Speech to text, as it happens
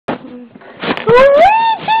Oh,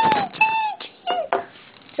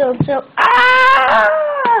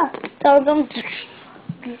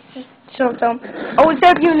 what's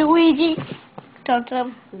up, you Luigi?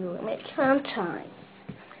 Limit time.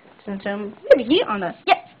 Put heat on us.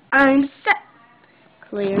 Yes, I'm set.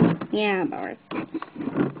 Clear. Yeah, I'm alright.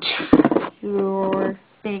 Your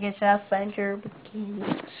biggest adventure begins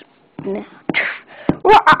now.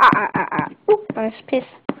 Oop, nice piss.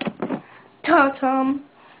 Tom,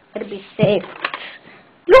 gotta be safe.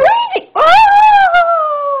 Luigi!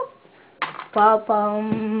 Oh!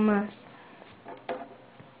 Bum.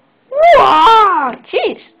 Wow!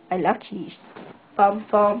 Cheese! I love cheese. Bum.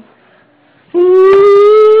 Bum.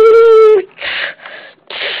 Oh,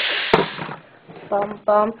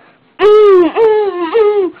 Mamma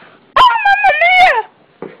Mia!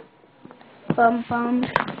 Bum.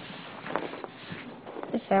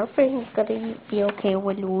 Is everything gonna be okay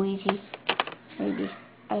with Luigi? Maybe.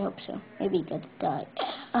 I hope so. Maybe he's gonna die.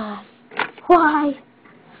 Why?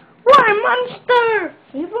 Why, monster?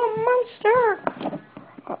 Evil monster!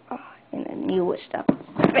 In the newest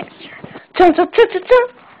adventure.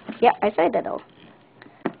 Yeah, I said that all.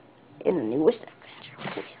 In the newest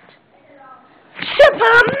adventure.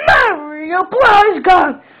 Super Mario Bros.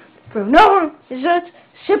 Gone! From now on, is it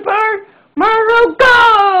Super Mario Go!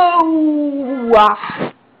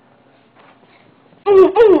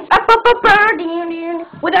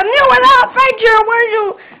 With a new adventure where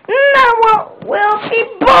you never will be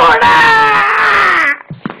bored!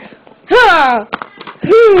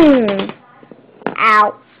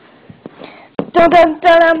 Ow. Dum.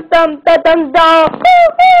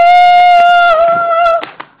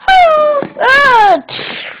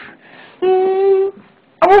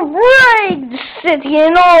 I will break the city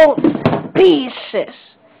in all pieces.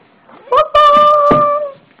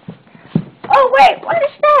 Oh wait, what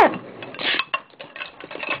is that?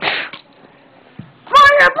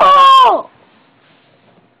 Fireball!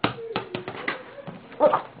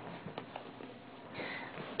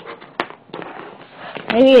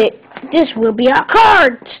 Maybe this will be our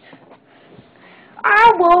card.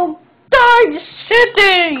 I will die the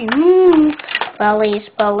city. Police.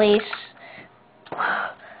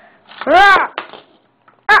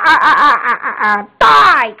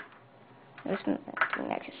 Die. Listen,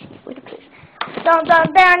 next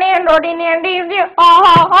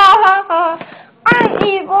I'm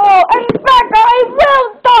evil, and in fact I will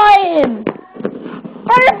die.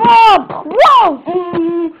 Fireball! Whoa!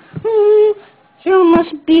 You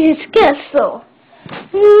must be his castle.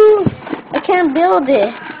 I can't build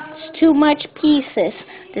it. It's too much pieces.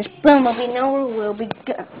 This bumblebee never will be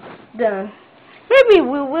done. Maybe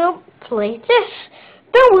we will play this.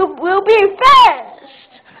 Then we'll be fast.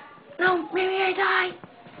 No, maybe I die.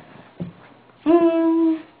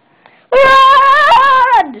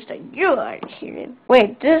 This is you are here.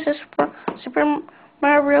 Wait, this is from Super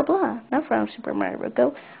Mario Blah, not from Super Mario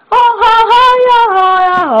Go.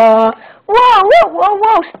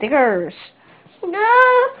 Whoa, stickers.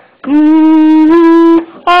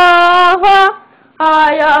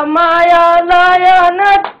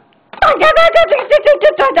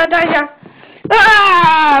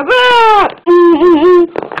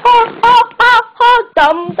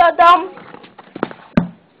 Dum.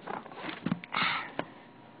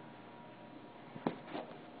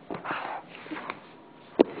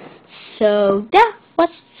 So that was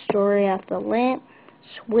the story of the lamp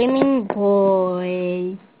swimming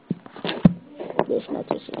boy. It's not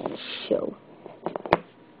just a show.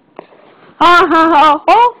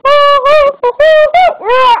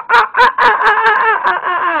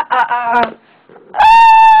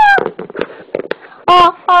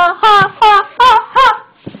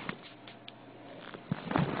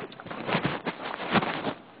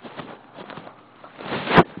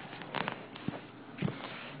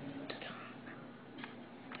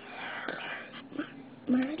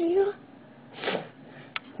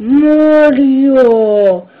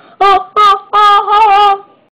 Mario!